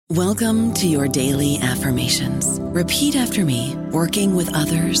Welcome to your daily affirmations. Repeat after me. Working with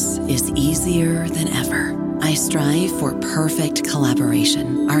others is easier than ever. I strive for perfect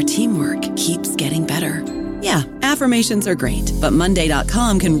collaboration. Our teamwork keeps getting better. Yeah, affirmations are great, but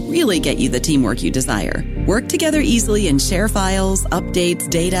Monday.com can really get you the teamwork you desire. Work together easily and share files, updates,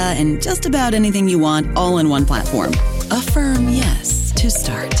 data, and just about anything you want all in one platform. Affirm yes to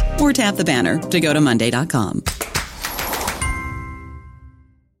start, or tap the banner to go to Monday.com.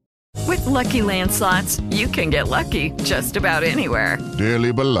 With Lucky Land Slots, you can get lucky just about anywhere.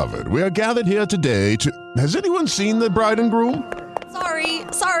 Dearly beloved, we are gathered here today to... Has anyone seen the bride and groom?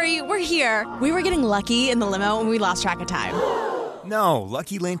 Sorry, we're here. We were getting lucky in the limo and we lost track of time. No,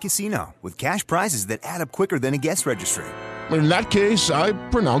 Lucky Land Casino, with cash prizes that add up quicker than a guest registry. In that case, I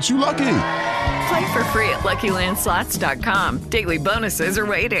pronounce you lucky. Play for free at LuckyLandSlots.com. Daily bonuses are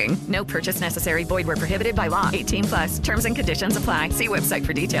waiting. No purchase necessary. Void where prohibited by law. 18+. Terms and conditions apply. See website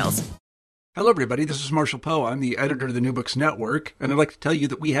for details. Hello, everybody. This is Marshall Poe. I'm the editor of the New Books Network, and I'd like to tell you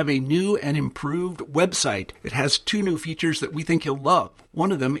that we have a new and improved website. It has two new features that we think you'll love.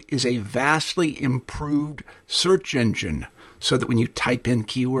 One of them is a vastly improved search engine, so that when you type in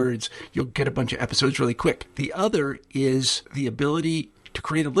keywords, you'll get a bunch of episodes really quick. The other is the ability to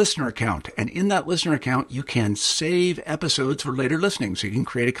create a listener account. And in that listener account, you can save episodes for later listening. So you can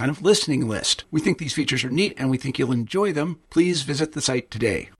create a kind of listening list. We think these features are neat and we think you'll enjoy them. Please visit the site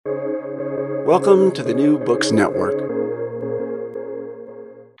today. Welcome to the New Books Network.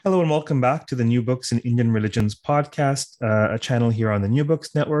 Hello and welcome back to the New Books in Indian Religions podcast, a channel here on the New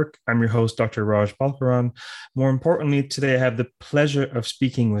Books Network. I'm your host, Dr. Raj Balkaran. More importantly, today I have the pleasure of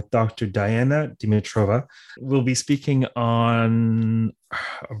speaking with Dr. Diana Dimitrova. We'll be speaking on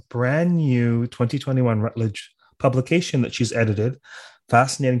a brand new 2021 Routledge publication that she's edited,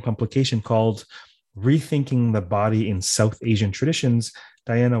 fascinating publication called Rethinking the Body in South Asian Traditions.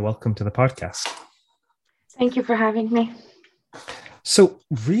 Diana, welcome to the podcast. Thank you for having me. So,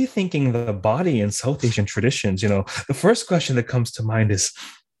 rethinking the body in South Asian traditions, the first question that comes to mind is,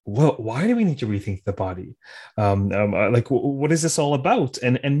 well, why do we need to rethink the body? What is this all about?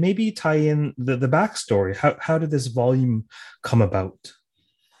 And maybe tie in the backstory. How did this volume come about?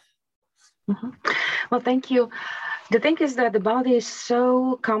 Mm-hmm. Well, thank you. The thing is that the body is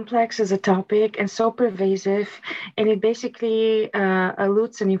so complex as a topic and so pervasive, and it basically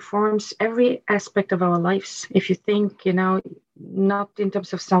alludes and informs every aspect of our lives. If you think, not in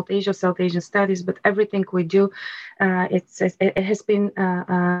terms of South Asian studies, but everything we do, it has been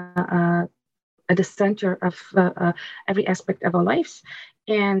at the center of every aspect of our lives.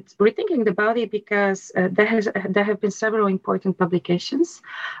 And rethinking the body, because there have been several important publications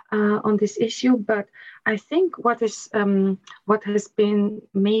on this issue. But I think what has been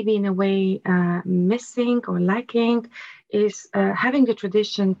maybe in a way missing or lacking is having the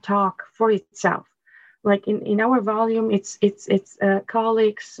tradition talk for itself. Like in our volume, it's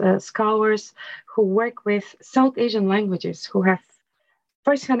colleagues, scholars who work with South Asian languages, who have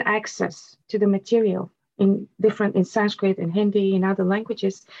first-hand access to the material in Sanskrit and Hindi, in other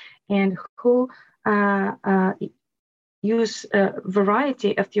languages, and who use a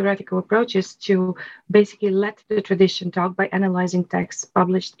variety of theoretical approaches to basically let the tradition talk by analyzing texts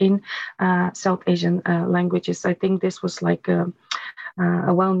published in South Asian languages. I think this was like a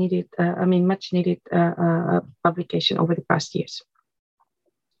well-needed, much-needed publication over the past years.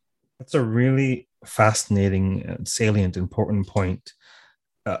 That's a really fascinating, salient, important point.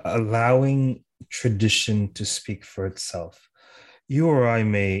 Allowing tradition to speak for itself. You or I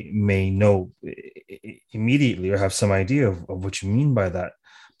may know immediately or have some idea of what you mean by that.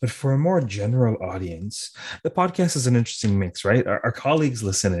 But for a more general audience, the podcast is an interesting mix, right? Our colleagues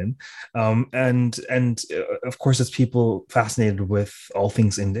listen in, and of course, it's people fascinated with all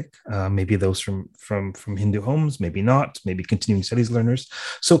things Indic. Maybe those from Hindu homes, maybe not, maybe continuing studies learners.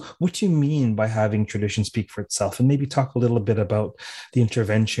 So, what do you mean by having tradition speak for itself? And maybe talk a little bit about the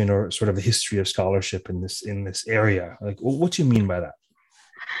intervention or sort of the history of scholarship in this area. Like, what do you mean by that?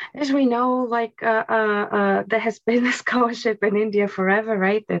 As we know, there has been a scholarship in India forever,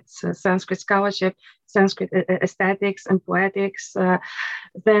 right? It's Sanskrit scholarship, Sanskrit aesthetics and poetics.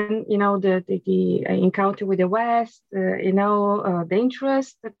 Then, the encounter with the West, the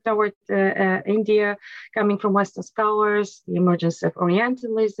interest toward India coming from Western scholars, the emergence of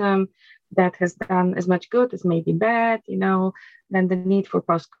Orientalism that has done as much good as maybe bad, then the need for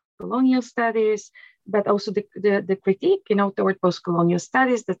post-colonial studies, but also the critique, toward post-colonial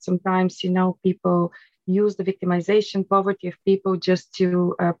studies that sometimes, people use the victimization, poverty of people just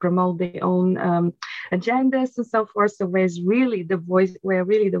to promote their own agendas and so forth. So where really the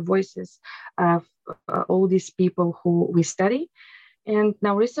voices of all these people who we study. And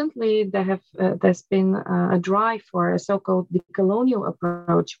now recently there's been a drive for a so-called decolonial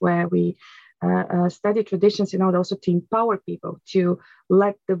approach where we study traditions in order also to empower people, to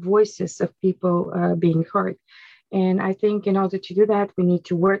let the voices of people being heard. And I think in order to do that, we need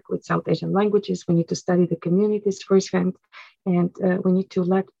to work with South Asian languages. We need to study the communities firsthand, and we need to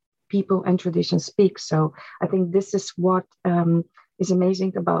let people and traditions speak. So I think this is what is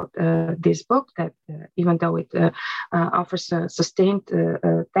amazing about this book, that even though it offers a sustained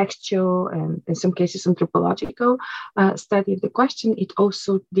textual and in some cases anthropological study of the question, it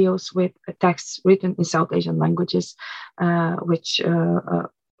also deals with texts written in South Asian languages, which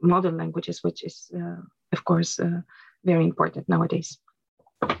modern languages, which is, of course, very important nowadays.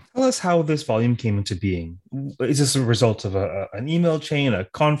 Tell us how this volume came into being. Is this a result of an email chain, a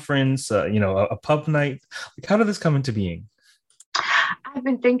conference, a pub night? Like, how did this come into being? I've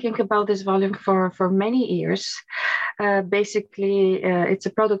been thinking about this volume for many years. Basically, it's a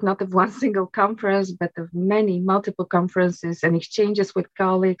product not of one single conference, but of multiple conferences and exchanges with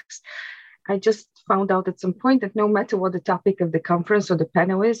colleagues. I just found out at some point that no matter what the topic of the conference or the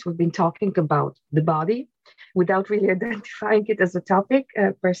panel is, we've been talking about the body without really identifying it as a topic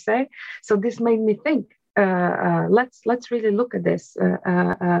per se. So this made me think, let's really look at this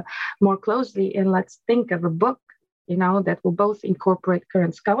more closely, and let's think of a book, that will both incorporate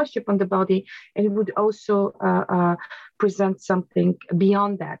current scholarship on the body, and it would also present something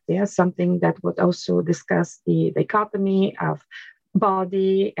beyond that. Something that would also discuss the dichotomy of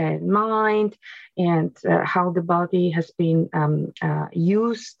body and mind, and how the body has been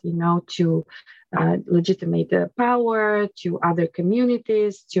used, to legitimate the power to other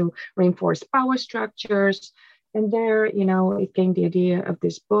communities, to reinforce power structures. And there, it came the idea of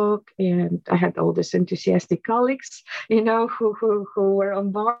this book, and I had all these enthusiastic colleagues, who were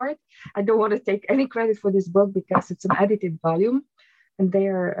on board. I don't want to take any credit for this book because it's an edited volume, and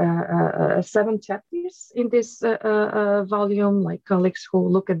there are 7 chapters in this volume, like colleagues who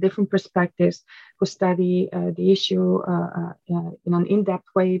look at different perspectives, who study the issue in an in-depth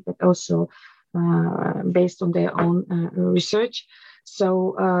way, but also based on their own research.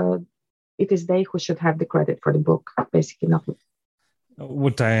 So it is they who should have the credit for the book, basically, not me.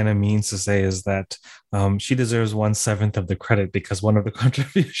 What Diana means to say is that she deserves 1/7 of the credit because one of the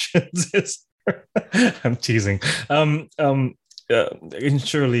contributions is. I'm teasing. And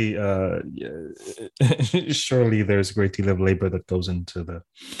surely there's a great deal of labor that goes into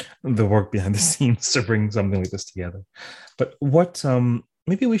the work behind the scenes to bring something like this together. But what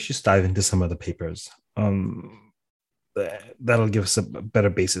maybe we should dive into some of the papers. That'll give us a better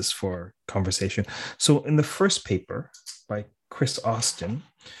basis for conversation. So in the first paper by Chris Austin,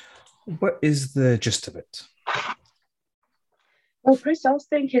 what is the gist of it? Well, Chris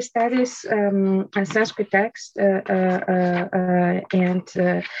Austin, he studies a Sanskrit text, and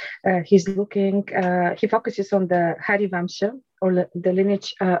he's looking, he focuses on the Harivamsha, or the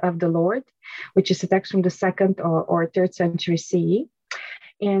lineage of the Lord, which is a text from the 2nd or 3rd century CE.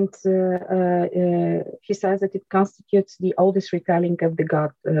 And he says that it constitutes the oldest retelling of the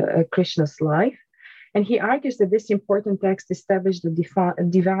god Krishna's life. And he argues that this important text established the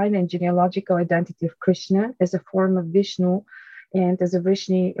divine and genealogical identity of Krishna as a form of Vishnu and as a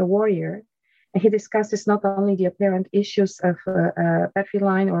Vrishni warrior. And he discusses not only the apparent issues of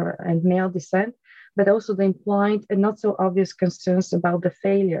patriline and male descent, but also the implied and not so obvious concerns about the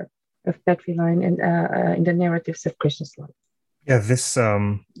failure of patriline and in the narratives of Krishna's life. Yeah, this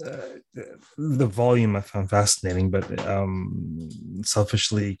the volume I found fascinating, but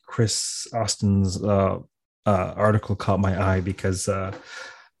selfishly, Chris Austin's article caught my eye because I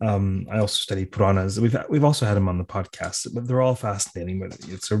also study Puranas. We've also had him on the podcast, but they're all fascinating. But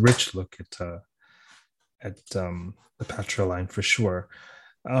it's a rich look at the patriline for sure.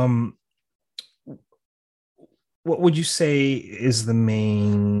 What would you say is the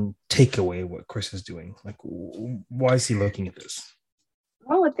main takeaway of what Chris is doing? Like, why is he looking at this?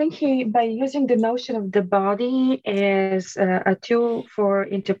 Well, I think by using the notion of the body as a tool for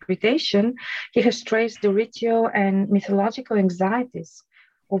interpretation, he has traced the ritual and mythological anxieties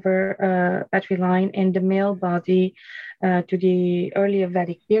over patriline and the male body to the earlier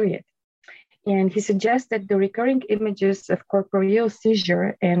Vedic period. And he suggests that the recurring images of corporeal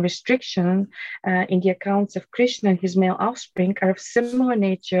seizure and restriction in the accounts of Krishna and his male offspring are of similar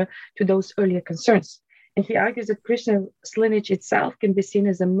nature to those earlier concerns. And he argues that Krishna's lineage itself can be seen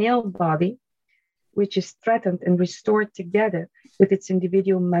as a male body, which is threatened and restored together with its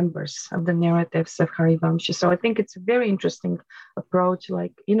individual members of the narratives of Harivamsha. So I think it's a very interesting approach,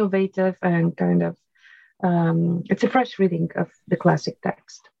 like innovative and kind of, it's a fresh reading of the classic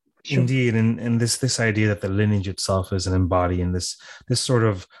text. Sure. Indeed, and this idea that the lineage itself is an embodiment, this sort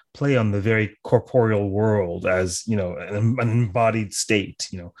of play on the very corporeal world as an embodied state.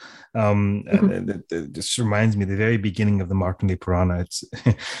 It just reminds me of the very beginning of the Markandeya Purana. It's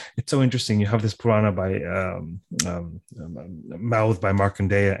it's so interesting. You have this Purana by mouthed by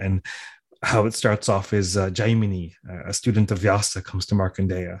Markandeya, and how it starts off is Jaimini, a student of Vyasa, comes to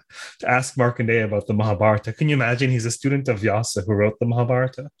Markandeya to ask Markandeya about the Mahabharata. Can you imagine? He's a student of Vyasa who wrote the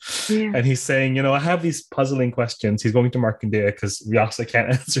Mahabharata. Yeah. And he's saying, I have these puzzling questions. He's going to Markandeya because Vyasa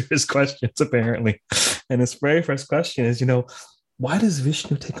can't answer his questions, apparently. And his very first question is, why does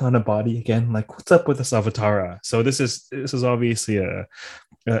Vishnu take on a body again? Like, what's up with this avatara? So this is obviously a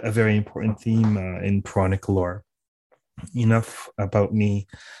very important theme in Puranic lore. Enough about me.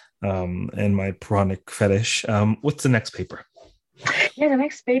 And my Puranic fetish. What's the next paper? Yeah, the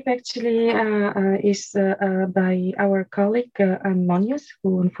next paper actually is by our colleague Anne Monius,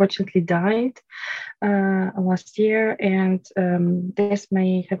 who unfortunately died last year, and this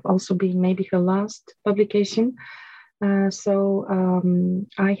may have also been maybe her last publication. So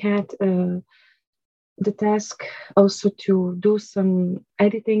I had the task also to do some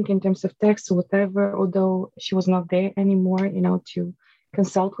editing in terms of text or whatever, although she was not there anymore, to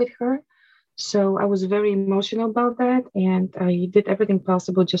consult with her. So I was very emotional about that, and I did everything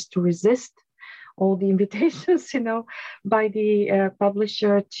possible just to resist all the invitations, by the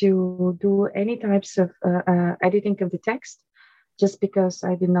publisher to do any types of editing of the text, just because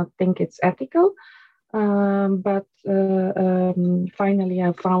I did not think it's ethical. But finally,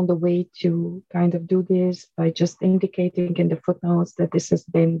 I found a way to kind of do this by just indicating in the footnotes that this has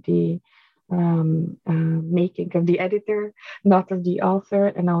been the making of the editor, not of the author,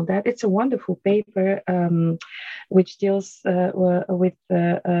 and all that. It's a wonderful paper which deals with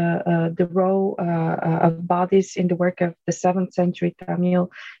the role of bodies in the work of the 7th century Tamil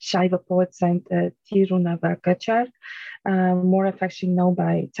Shaiva poet Saint Tirunavakachar, more affectionately known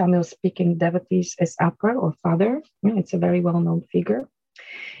by Tamil-speaking devotees as Appa or Father. It's a very well-known figure.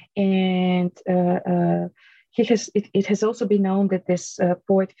 And it has also been known that this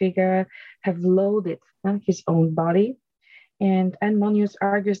poet figure have loathed his own body. And Anne Monius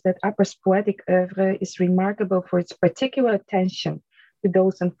argues that Appa's poetic oeuvre is remarkable for its particular attention to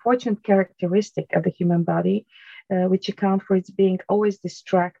those unfortunate characteristics of the human body, which account for its being always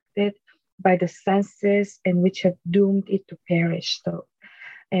distracted by the senses and which have doomed it to perish.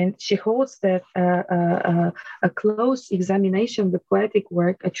 And she holds that a close examination of the poetic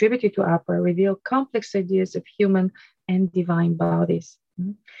work attributed to Appa reveal complex ideas of human and divine bodies.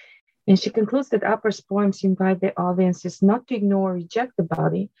 And she concludes that Appa's poems invite the audiences not to ignore or reject the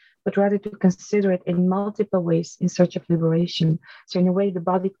body, but rather to consider it in multiple ways in search of liberation. So in a way, the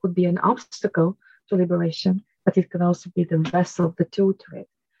body could be an obstacle to liberation, but it can also be the vessel, the tool to it,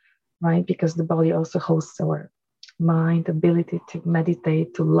 right? Because the body also holds our mind, ability to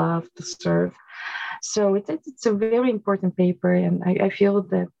meditate, to love, to serve. So it's a very important paper, and I feel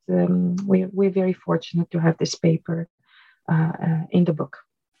that we're very fortunate to have this paper in the book.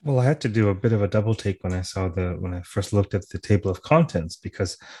 Well, I had to do a bit of a double take when I first looked at the table of contents,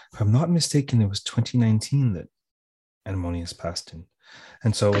 because if I'm not mistaken, it was 2019 that Anne Monius passed in.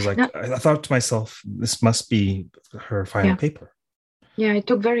 And so it was like, I thought to myself, this must be her final paper. Yeah, it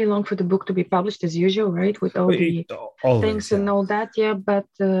took very long for the book to be published, as usual, right? With all the things and all that. Yeah, but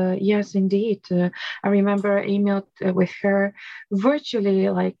yes, indeed. I remember I emailed with her virtually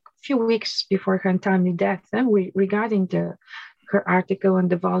like a few weeks before her untimely death regarding her article and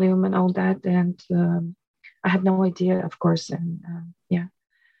the volume and all that. And I had no idea, of course. And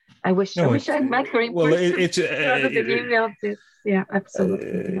I wish I'd met her in person rather than emailed it. Yeah,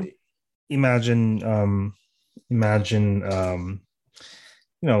 absolutely. Imagine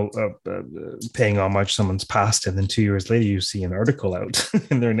paying homage, someone's passed, and then 2 years later you see an article out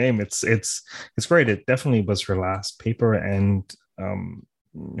in their name. It's great. It definitely was her last paper, and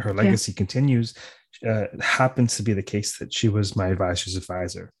her legacy continues. It happens to be the case that she was my advisor's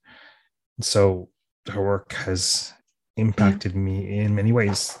advisor, so her work has impacted me in many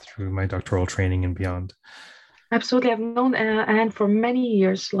ways through my doctoral training and beyond. Absolutely. I've known Anne for many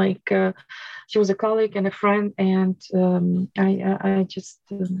years. She was a colleague and a friend, and I just,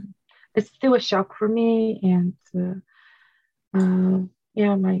 it's still a shock for me. And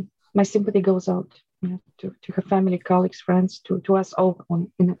my sympathy goes out to her family, colleagues, friends, to us all.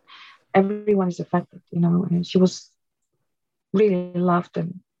 Everyone is affected, and she was really loved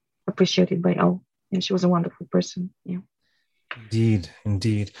and appreciated by all. And she was a wonderful person. Yeah.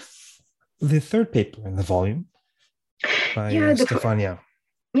 Indeed. The third paper in the volume by Stefania.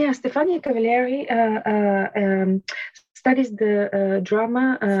 Stefania Cavalieri studies the drama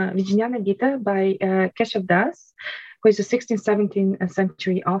Vijnana Gita by Keshav Das, who is a 16th, 17th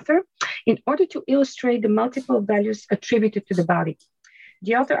century author, in order to illustrate the multiple values attributed to the body.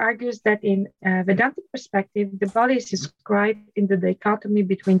 The author argues that in Vedantic perspective, the body is inscribed in the dichotomy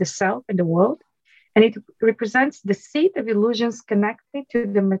between the self and the world, and it represents the seat of illusions connected to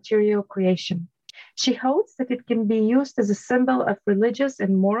the material creation. She holds that it can be used as a symbol of religious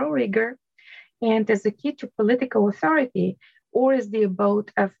and moral rigor and as a key to political authority or as the abode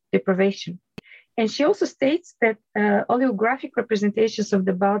of deprivation. And she also states that oleographic representations of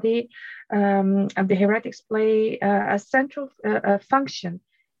the body of the heretics play a central function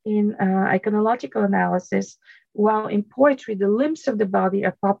in iconological analysis, while in poetry, the limbs of the body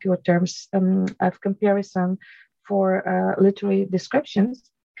are popular terms of comparison for literary descriptions.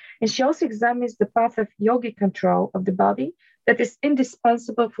 And she also examines the path of yogic control of the body that is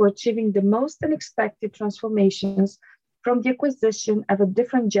indispensable for achieving the most unexpected transformations from the acquisition of a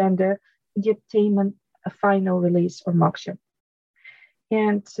different gender to the attainment of final release or moksha.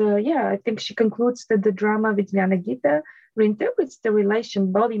 And I think she concludes that the drama Vijnana Gita reinterprets the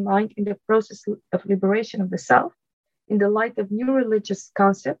relation body-mind in the process of liberation of the self in the light of new religious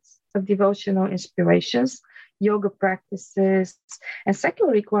concepts of devotional inspirations, yoga practices, and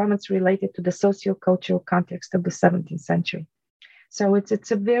secular requirements related to the socio-cultural context of the 17th century. So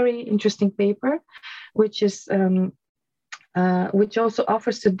it's a very interesting paper, which is which also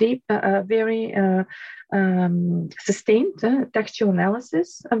offers a deep, very sustained textual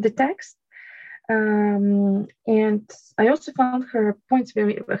analysis of the text. And I also found her point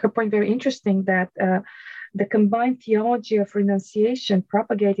very interesting, that the combined theology of renunciation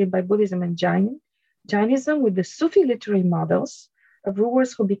propagated by Buddhism and Jainism with the Sufi literary models of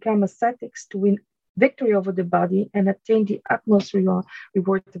rulers who become ascetics to win victory over the body and attain the utmost reward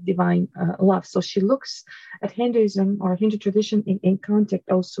of divine love. So she looks at Hinduism or Hindu tradition in contact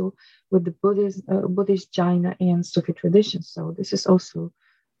also with the Buddhist, Jaina, and Sufi traditions. So this is also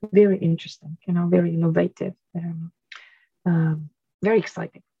very interesting, very innovative, very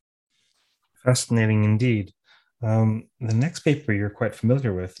exciting. Fascinating indeed. The next paper you're quite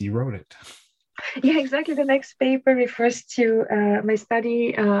familiar with, you wrote it. Yeah, exactly. The next paper refers to my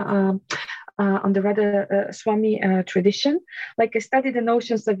study on the Radha Swami tradition. Like, I studied the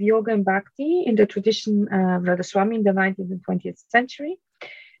notions of yoga and bhakti in the tradition of Radha Swami in the 19th and 20th century,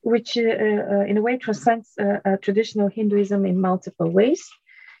 which in a way transcends traditional Hinduism in multiple ways.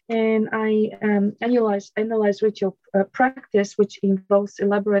 And I analyze ritual practice, which involves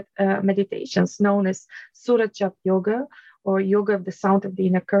elaborate meditations known as Surajap Yoga, or yoga of the sound of the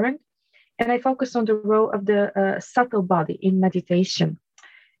inner current. And I focus on the role of the subtle body in meditation.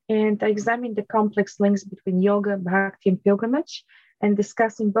 And I examine the complex links between yoga, bhakti, and pilgrimage, and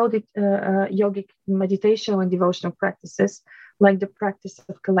discussing both yogic meditational and devotional practices, like the practice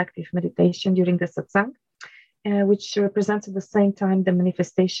of collective meditation during the satsang, which represents at the same time the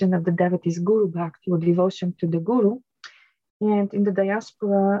manifestation of the devotee's guru bhakti, or devotion to the guru, and in the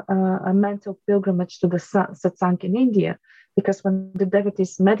diaspora, a mental pilgrimage to the satsang in India, because when the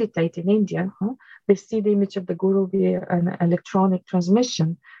devotees meditate in India, they see the image of the guru via an electronic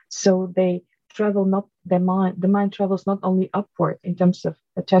transmission. So they travel the mind travels not only upward in terms of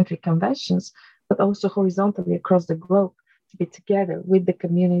tantric conventions, but also horizontally across the globe to be together with the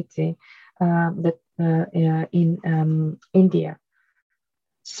community in India.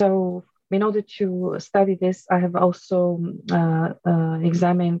 So in order to study this, I have also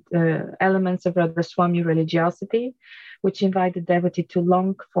examined elements of Radha Swami religiosity, which invite the devotee to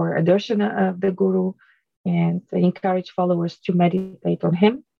long for a darshana of the guru and encourage followers to meditate on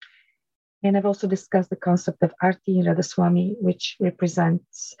him. And I've also discussed the concept of arti in Radha Swami, which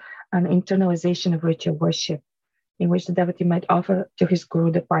represents an internalization of ritual worship, in which the devotee might offer to his guru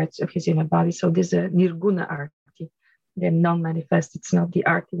the parts of his inner body. So this is a nirguna arti. They're non-manifest. It's not the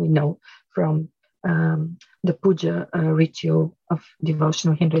arti we know from the puja ritual of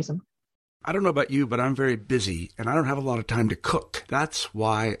devotional Hinduism. I don't know about you, but I'm very busy and I don't have a lot of time to cook. That's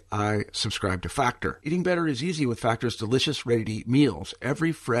why I subscribe to Factor. Eating better is easy with Factor's delicious, ready-to-eat meals.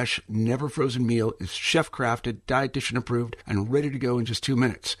 Every fresh, never frozen meal is chef-crafted, dietitian approved, and ready to go in just 2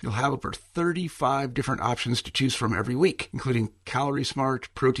 minutes. You'll have over 35 different options to choose from every week, including Calorie Smart,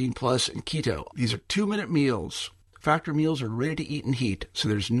 Protein Plus, and Keto. These are 2-minute meals. Factor meals are ready to eat and heat, so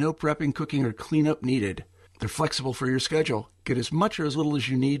there's no prepping, cooking, or cleanup needed. They're flexible for your schedule, Get as much or as little as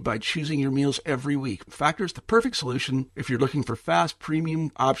you need by choosing your meals every week. Factor is the perfect solution if you're looking for fast,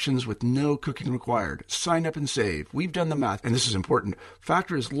 premium options with no cooking required. Sign up and save. We've done the math, and this is important.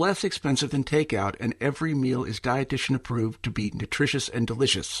 Factor is less expensive than takeout, and every meal is dietitian approved to be nutritious and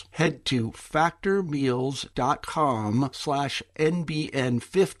delicious. Head to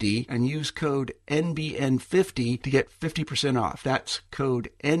factormeals.com/NBN50 and use code NBN50 to get 50% off. That's code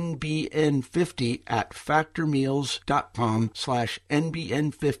NBN50 at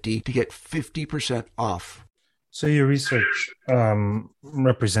factormeals.com/NBN50 to get 50% off. So your research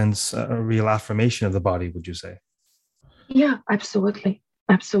represents a real affirmation of the body, would you say? Yeah, absolutely.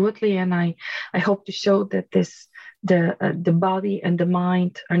 Absolutely. And I hope to show that the body and the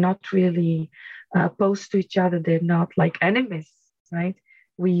mind are not really opposed to each other. They're not like enemies, right?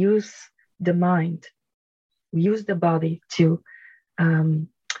 We use the mind, we use the body to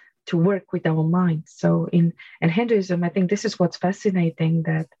work with our mind. So in Hinduism, I think this is what's fascinating,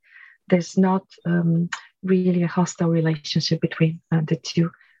 that there's not really a hostile relationship between the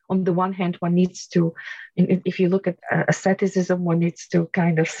two. On the one hand, one needs to, if you look at asceticism, one needs to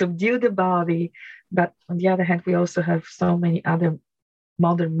kind of subdue the body. But on the other hand, we also have so many other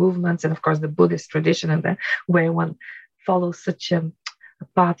modern movements, and of course the Buddhist tradition, and where one follows such a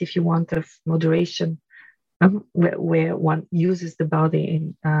path, if you want, of moderation, where one uses the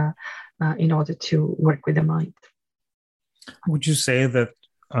body in order to work with the mind. Would you say that,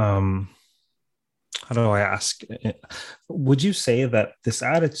 how do I ask? Would you say that this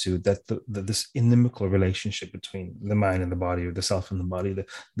attitude, that this inimical relationship between the mind and the body, or the self and the body,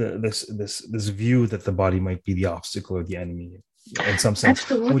 this view that the body might be the obstacle or the enemy, in some sense,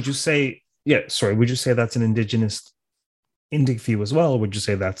 Absolutely. would you say that's an indigenous Indic view as well, or would you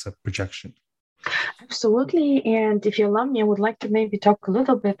say that's a projection? Absolutely. And if you allow me, I would like to maybe talk a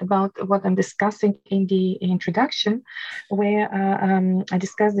little bit about what I'm discussing in the introduction, where I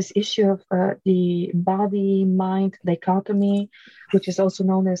discuss this issue of the body-mind dichotomy, which is also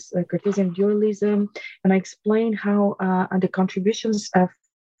known as Cartesian dualism. And I explain how the contributions of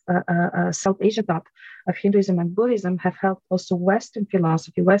South Asian thought, of Hinduism and Buddhism, have helped also Western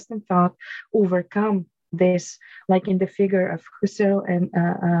philosophy, Western thought overcome this, like in the figure of Husserl and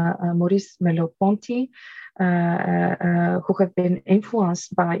Maurice Merleau-Ponty, who have been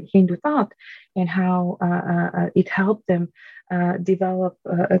influenced by Hindu thought, and how it helped them develop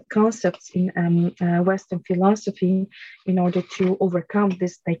concepts in Western philosophy in order to overcome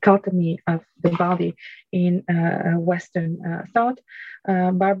this dichotomy of the body in Western thought.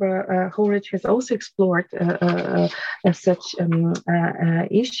 Barbara Horwich has also explored such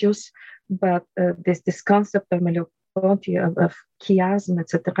issues. But this concept of Merleau-Ponty, of chiasm,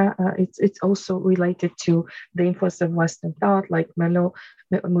 etc., it's also related to the influence of Western thought, like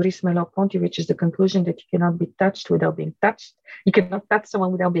Maurice Merleau-Ponty, which is the conclusion that you cannot be touched without being touched. You cannot touch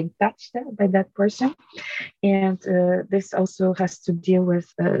someone without being touched by that person. And this also has to deal with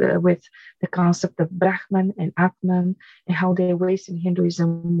the concept of Brahman and Atman, and how there are ways in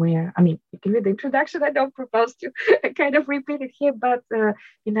Hinduism where, I mean, you can read the introduction. I don't propose to kind of repeat it here, but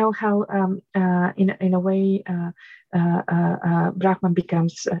you know how in a way Brahman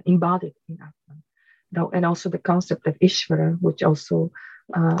becomes embodied in Atman. And also the concept of Ishvara, which also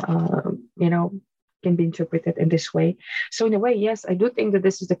can be interpreted in this way. So in a way, yes, I do think that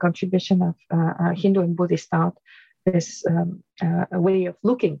this is the contribution of Hindu and Buddhist thought, this a way of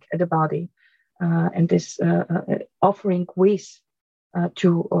looking at the body, and this offering ways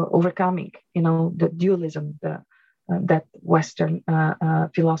to overcoming, the dualism that Western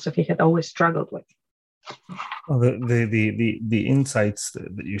philosophy had always struggled with. Well, the insights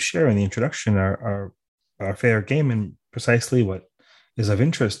that you share in the introduction are fair game, and precisely what is of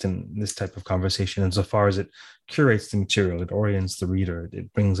interest in this type of conversation, insofar as it curates the material, it orients the reader,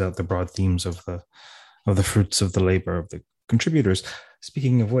 it brings out the broad themes of the fruits of the labor of the contributors.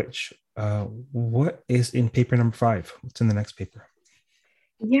 Speaking of which, what is in paper number 5? What's in the next paper?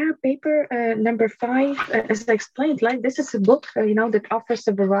 Yeah, paper number 5, as I explained, like this is a book, that offers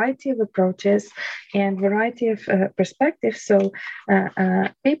a variety of approaches and variety of perspectives. So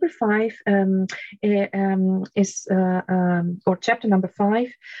paper 5 is, or chapter number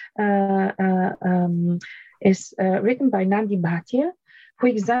 5 is written by Nandi Bhatia, who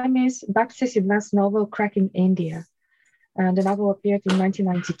examines Bhatia Sidhnath's novel Cracking India. The novel appeared in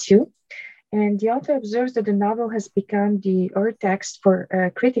 1992. And the author observes that the novel has become the text for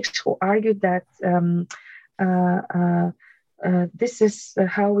critics who argue that this is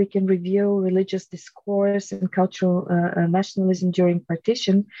how we can review religious discourse and cultural nationalism during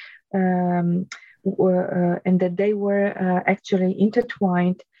partition, and that they were actually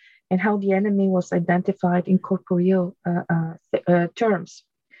intertwined and how the enemy was identified in corporeal terms.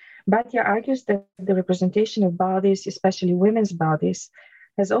 Bhatia argues that the representation of bodies, especially women's bodies,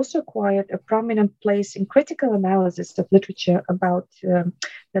 has also acquired a prominent place in critical analysis of literature about the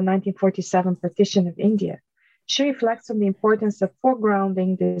 1947 partition of India. She reflects on the importance of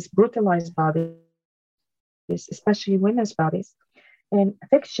foregrounding these brutalized bodies, especially women's bodies, in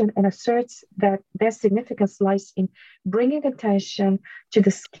fiction, and asserts that their significance lies in bringing attention to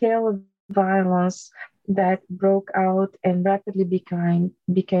the scale of violence that broke out and rapidly became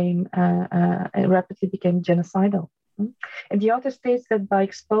genocidal. And the author states that by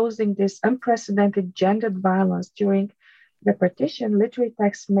exposing this unprecedented gendered violence during the partition, literary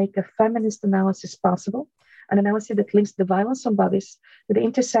texts make a feminist analysis possible, an analysis that links the violence on bodies with the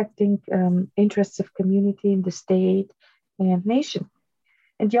intersecting interests of community, the state, and nation.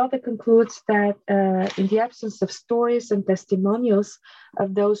 And the author concludes that in the absence of stories and testimonials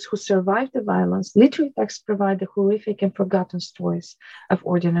of those who survived the violence, literary texts provide the horrific and forgotten stories of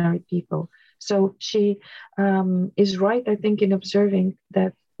ordinary people. So she is right, I think, in observing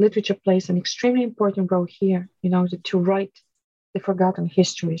that literature plays an extremely important role here in order to write the forgotten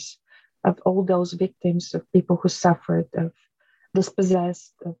histories of all those victims, of people who suffered, of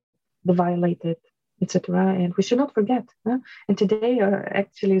dispossessed, of the violated, etc. And we should not forget. And today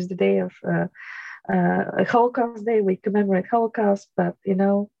actually is the day of Holocaust Day. We commemorate Holocaust, but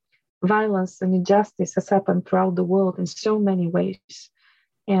violence and injustice has happened throughout the world in so many ways.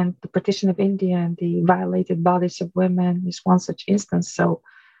 And the partition of India and the violated bodies of women is one such instance. So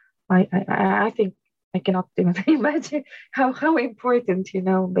I think I cannot even imagine how important,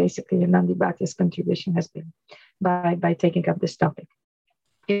 basically Nandi Bhatia's contribution has been by taking up this topic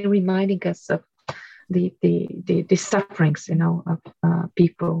and reminding us of the sufferings, of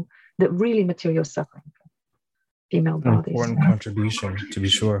people, the really material suffering, female bodies. An important contribution, to be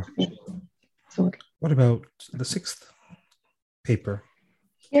sure. So, what about the sixth paper?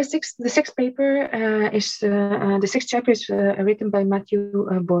 Yes, the sixth paper is the sixth chapter is written by Matthew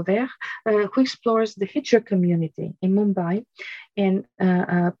Boisvert, who explores the Hijra community in Mumbai and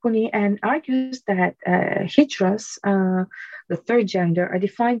Pune, and argues that Hijras, the third gender, are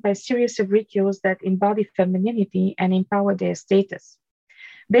defined by a series of rituals that embody femininity and empower their status.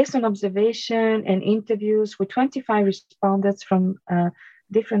 Based on observation and interviews with 25 respondents from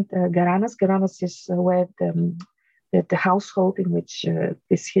different gharanas. Gharanas is where the household in which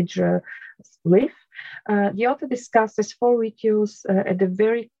this Hijra live. The author discusses 4 rituals at the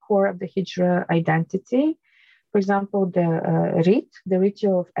very core of the Hijra identity. For example, the Rit, the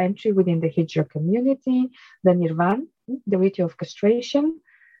ritual of entry within the Hijra community, the Nirvan, the ritual of castration,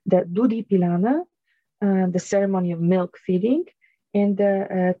 the Dudi Pilana, the ceremony of milk feeding, and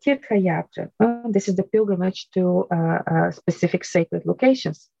the Tirtha Yatra. This is the pilgrimage to specific sacred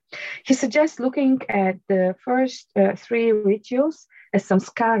locations. He suggests looking at the first 3 rituals as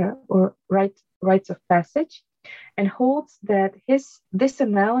samskara, or rites of passage, and holds that this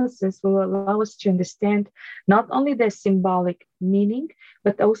analysis will allow us to understand not only their symbolic meaning,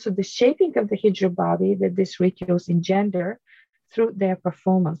 but also the shaping of the Hijra body that these rituals engender through their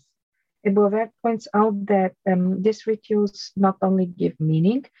performance. Boisvert points out that these rituals not only give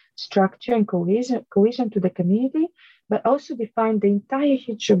meaning, structure, and cohesion to the community, but also define the entire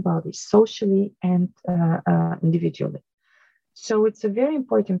Hijra body socially and individually. So it's a very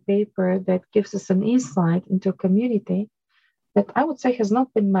important paper that gives us an insight into a community that I would say has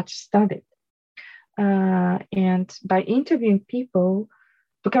not been much studied. And by interviewing people,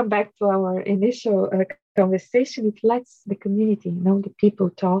 to come back to our initial conversation, it lets the community, the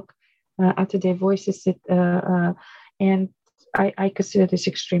people talk, utter their voices, and I consider this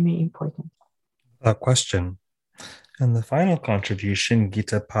extremely important. Question. And the final contribution,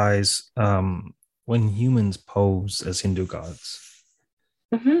 Gita Pai's When Humans Pose as Hindu Gods.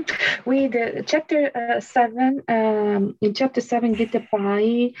 Mm-hmm. In chapter 7, Gita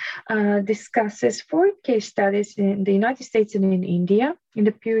Pai discusses 4 case studies in the United States and in India in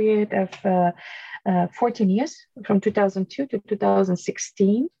the period of 14 years, from 2002 to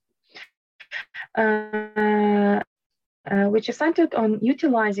 2016. Which is centered on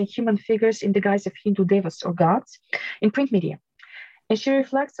utilizing human figures in the guise of Hindu devas or gods in print media. And she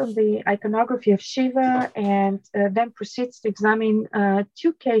reflects on the iconography of Shiva and then proceeds to examine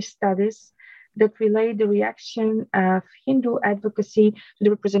 2 case studies that relate the reaction of Hindu advocacy to the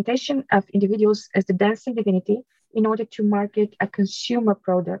representation of individuals as the dancing divinity in order to market a consumer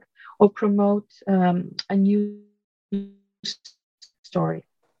product or promote a new story.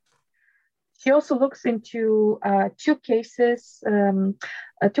 She also looks into two case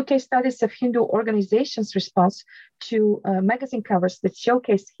studies of Hindu organizations' response to magazine covers that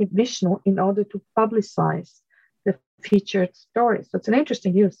showcase Vishnu in order to publicize the featured stories. So it's an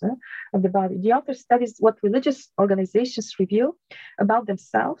interesting use of the body. The author studies what religious organizations reveal about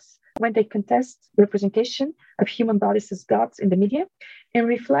themselves when they contest representation of human bodies as gods in the media, and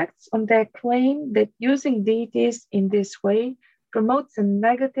reflects on their claim that using deities in this way promotes a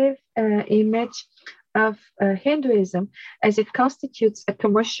negative image of Hinduism, as it constitutes a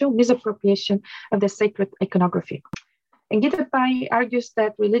commercial misappropriation of the sacred iconography. And Gita Pai argues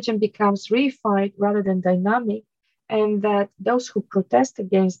that religion becomes reified rather than dynamic, and that those who protest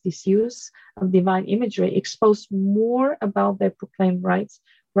against this use of divine imagery expose more about their proclaimed rights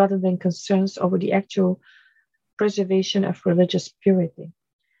rather than concerns over the actual preservation of religious purity.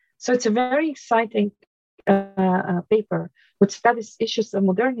 So it's a very exciting paper which studies issues of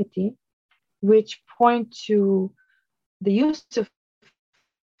modernity, which point to the use of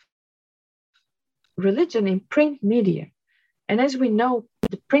religion in print media. And as we know,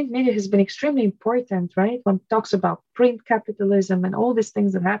 the print media has been extremely important, right? One talks about print capitalism and all these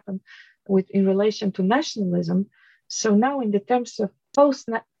things that happen in relation to nationalism. So now in the terms of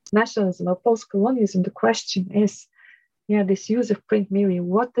post-nationalism or post-colonialism, the question is, this use of print media,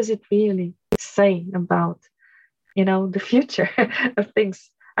 what does it really say about, the future of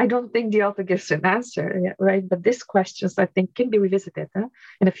things? I don't think the author gives an answer, right? But these questions, I think, can be revisited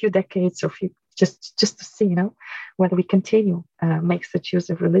in a few decades or just to see, whether we continue make such use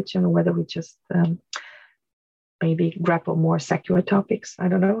of religion, or whether we just maybe grapple more secular topics. I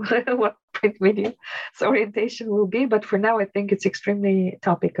don't know what print media's orientation will be, but for now, I think it's extremely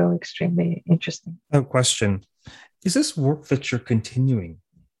topical, extremely interesting. A question: is this work that you're continuing,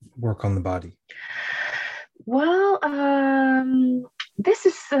 work on the body? Well, this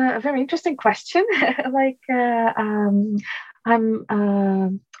is a very interesting question.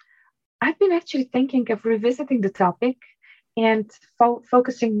 I've been actually thinking of revisiting the topic and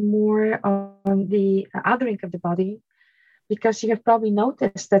focusing more on the othering of the body, because you have probably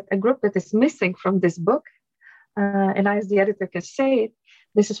noticed that a group that is missing from this book, and I, as the editor, can say it,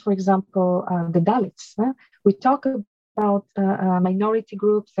 this is, for example, the Dalits. We talk about minority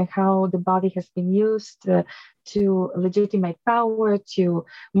groups and how the body has been used to legitimate power, to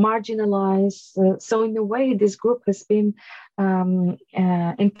marginalize. So in a way, this group has been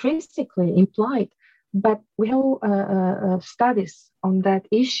intrinsically implied. But we have studies on that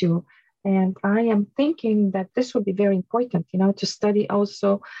issue. And I am thinking that this would be very important, to study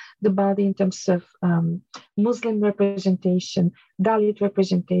also the body in terms of Muslim representation, Dalit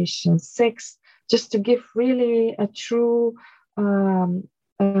representation, Sikhs, just to give really a true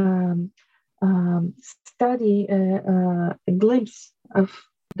study, a glimpse of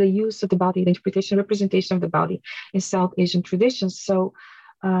the use of the body, the interpretation, representation of the body in South Asian traditions. So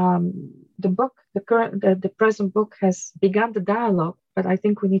the present book has begun the dialogue, but I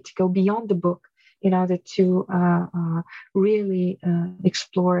think we need to go beyond the book in order to really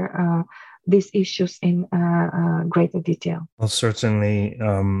explore these issues in greater detail. Well, certainly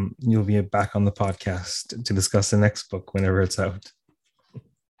you'll be back on the podcast to discuss the next book whenever it's out.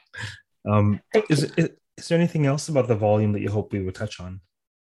 Is there anything else about the volume that you hope we would touch on?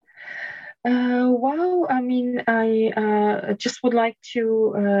 Well, I mean, I just would like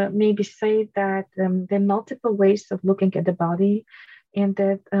to maybe say that there are multiple ways of looking at the body, and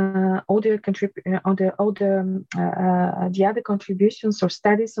that the other contributions or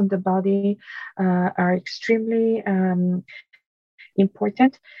studies on the body are extremely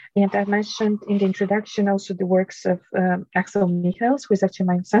important. And I mentioned in the introduction also the works of Axel Michels, who is actually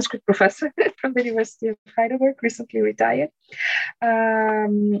my Sanskrit professor from the University of Heidelberg, recently retired.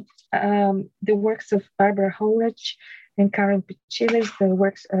 The works of Barbara Holrich and Karen Pichilis, the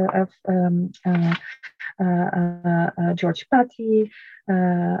works of George Patti,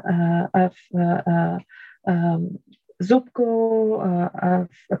 of Zubko,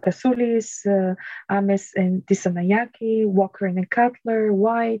 of Kasoulis, Ames and Dissanayake, Walker and Cutler,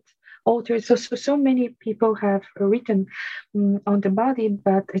 White, authors. So many people have written on the body,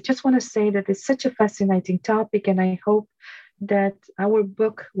 but I just want to say that it's such a fascinating topic, and I hope that our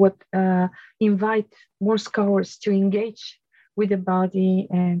book would invite more scholars to engage with the body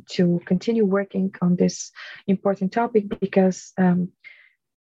and to continue working on this important topic, because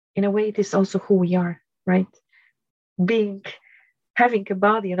in a way it is also who we are, right? Having a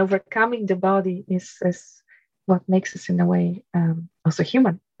body and overcoming the body is what makes us in a way also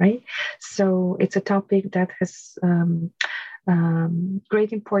human, right? So it's a topic that has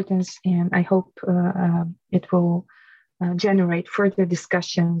great importance, and I hope it will generate further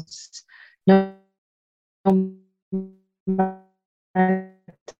discussions no matter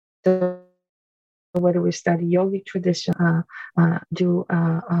whether we study yogic tradition, do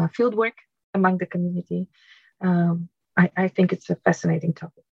field work among the community. I think it's a fascinating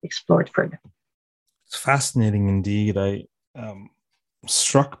topic. Explore it further. It's fascinating indeed. I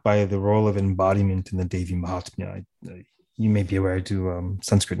struck by the role of embodiment in the Devi Mahatmya. You may be aware I do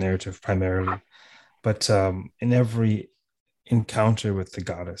Sanskrit narrative primarily, but in every encounter with the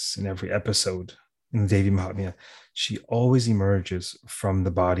goddess, in every episode in the Devi Mahatmya, she always emerges from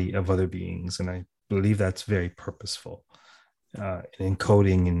the body of other beings, and I believe that's very purposeful in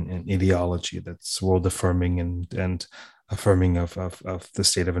encoding an ideology that's world affirming and affirming of the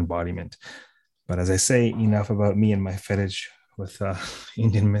state of embodiment. But as I say, enough about me and my fetish with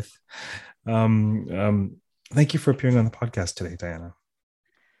Indian myth. Thank you for appearing on the podcast today, Diana.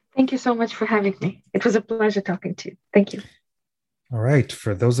 Thank you so much for having me. It was a pleasure talking to you. Thank you. All right.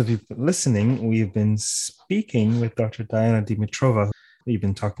 For those of you listening, we've been speaking with Dr. Diana Dimitrova. We've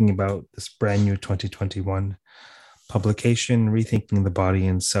been talking about this brand new 2021 publication, Rethinking the Body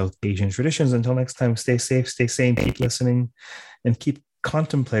in South Asian Traditions. Until next time, stay safe, stay sane, keep listening, and keep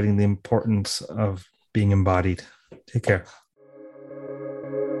contemplating the importance of being embodied. Take care.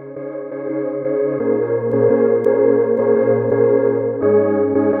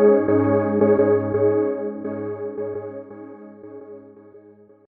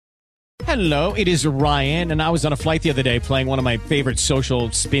 Hello, it is Ryan, and I was on a flight the other day playing one of my favorite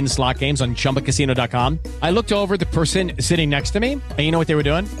social spin slot games on ChumbaCasino.com. I looked over at the person sitting next to me, and you know what they were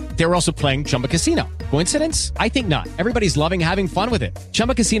doing? They were also playing Chumba Casino. Coincidence? I think not. Everybody's loving having fun with it.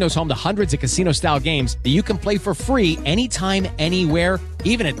 Chumba Casino is home to hundreds of casino-style games that you can play for free anytime, anywhere,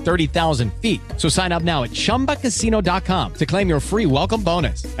 even at 30,000 feet. So sign up now at ChumbaCasino.com to claim your free welcome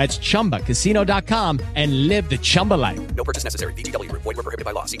bonus. That's ChumbaCasino.com and live the Chumba life. No purchase necessary. VGW. Void where prohibited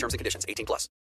by law. See terms and conditions. 18+.